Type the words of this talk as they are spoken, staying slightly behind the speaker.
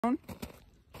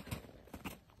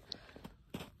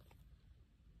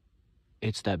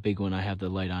It's that big one I have the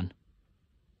light on.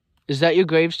 Is that your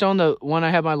gravestone, the one I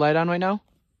have my light on right now?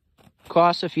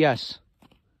 Cross if yes.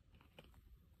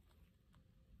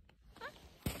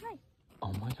 Nice.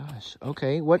 Oh my gosh.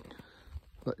 Okay, what?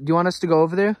 Do you want us to go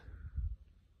over there?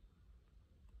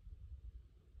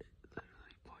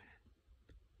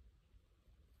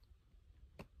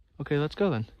 Okay, let's go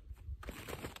then.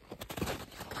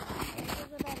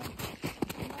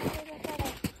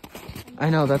 I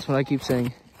know, that's what I keep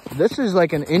saying. This is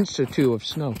like an inch or two of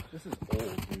snow. This is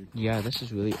old, dude. Yeah, this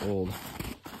is really old.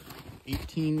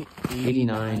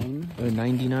 1889. Or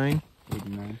 99?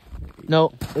 89.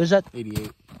 No, is that?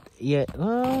 88. Yeah,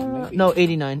 no,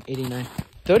 89. 89.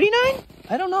 39?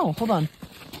 I don't know. Hold on.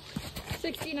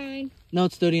 69. No,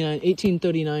 it's 39.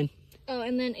 1839. Oh,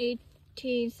 and then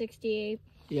 1868.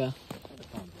 Yeah.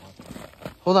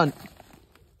 Hold on.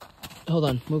 Hold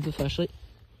on. Move the flashlight.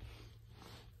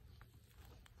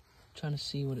 Trying to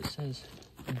see what it says.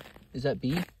 Is that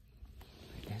B?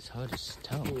 It's hard to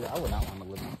tell. Ooh, I would not want to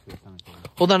live next to a cemetery.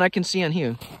 Hold on, I can see on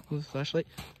here. Move the flashlight.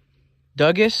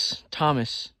 Douglas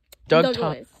Thomas.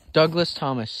 Douglas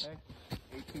Thomas.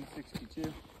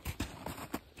 1862.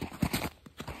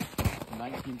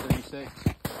 1936.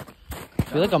 I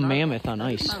feel like a mammoth on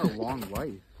ice. That's not a long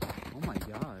life. Oh my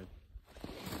god.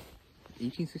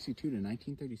 1862 to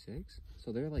 1936?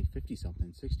 So they're like 50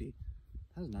 something, 60.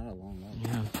 That was not a long life.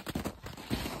 Yeah.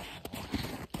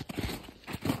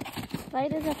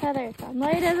 Light as a feather, Tom.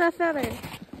 Light as a feather.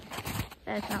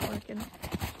 That's not working.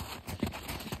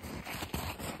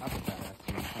 That's a badass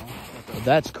thing, huh?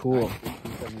 That's cool.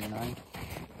 1879.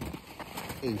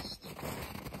 Ace.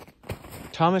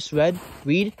 Thomas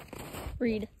Reed.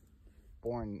 Read.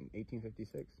 Born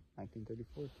 1856,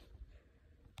 1934.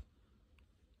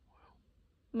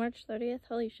 March 30th.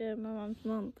 Holy shit, my mom's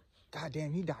month. God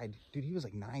damn, he died. Dude, he was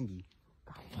like 90.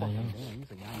 God I fucking know. damn, he was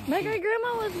like 90. My great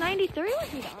grandma was 93 when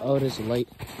he died. Oh, it is light.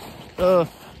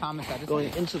 Thomas Edison.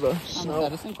 Going into the Thomas snow.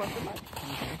 Edison question mark?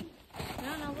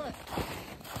 No, look.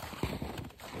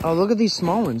 Oh, look at these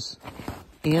small ones.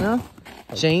 Anna,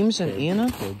 James, and Anna.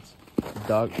 Kids.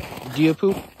 Dog. Deer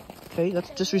poop. Hey, that's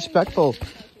disrespectful.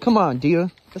 Come on,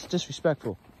 deer. That's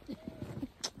disrespectful.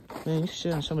 Man, you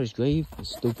shit on somebody's grave.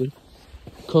 That's stupid.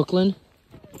 Cookland.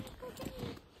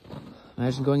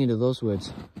 Imagine going into those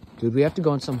woods. Dude, we have to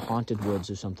go in some haunted woods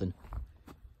or something.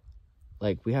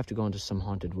 Like, we have to go into some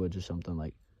haunted woods or something.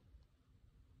 Like,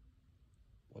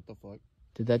 What the fuck?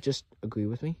 did that just agree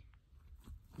with me?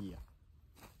 Yeah.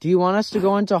 Do you want us to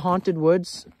go into haunted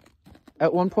woods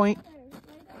at one point?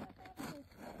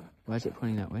 Why is it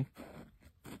pointing that way?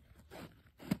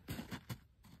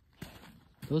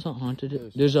 Those aren't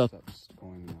haunted. There's a... steps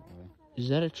going that way. Is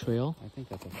that a trail? I think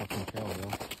that's a fucking trail,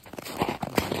 though.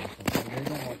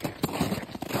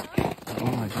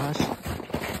 Oh my gosh.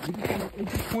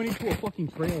 It's just pointing to a fucking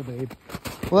trail, babe.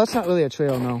 Well, that's not really a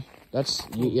trail, no. That's...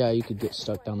 Yeah, you could get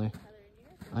stuck down there.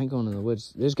 I ain't going in the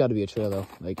woods. There's got to be a trail, though.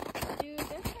 Like, Dude, this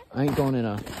I ain't going in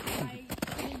a...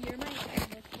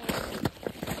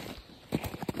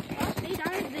 They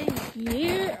died the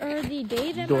year or the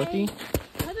day that Dorothy?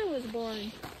 my mother was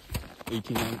born.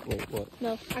 1890, what?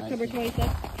 No, October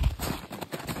 25th.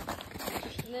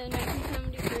 And then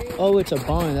 1973. Oh, it's a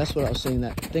barn. That's what I was saying.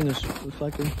 That thing is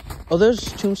reflecting. Oh, there's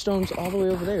tombstones all the way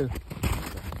over there.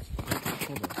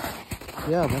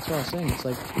 Yeah, that's what I was saying. It's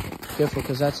like, careful,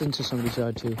 because that's into somebody's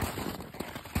yard, too.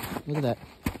 Look at that.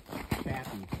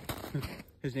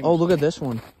 His name Oh, look at this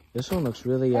one. This one looks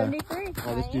really, 73.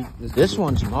 Oh, this dude. This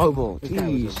one's marble. This guy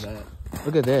was a Jeez. vet.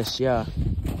 Look at this, yeah.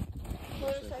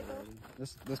 Motorcycle.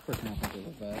 This person I think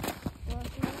was a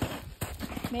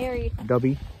vet. Married.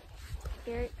 Dubby.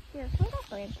 Here, hold up,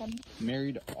 Brandon.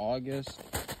 Married August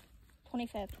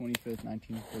 25th. 25th,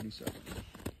 1947.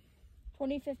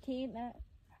 2015,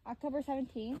 October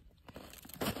 17th.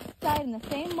 Died in the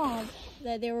same month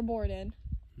that they were born in.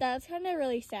 That's kind of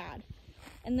really sad.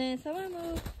 And then someone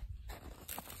moved.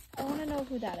 I want to know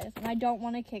who that is. And I don't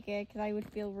want to kick it because I would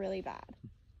feel really bad.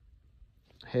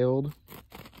 Harold.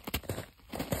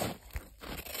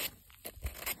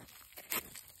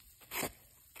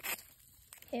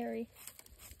 Harry.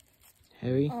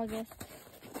 Harry. August.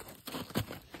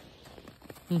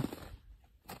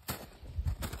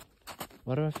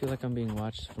 Why do I feel like I'm being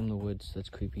watched from the woods? That's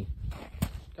creepy.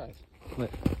 Guys,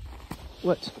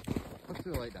 What? put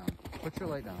your light down. Put your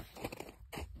light down.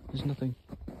 There's nothing.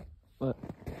 What?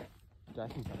 I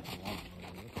think that's wrong.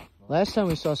 Last time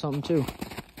we saw something, too.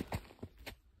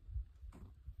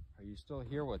 Are you still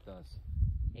here with us?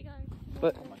 Hey guys.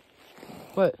 But Oh my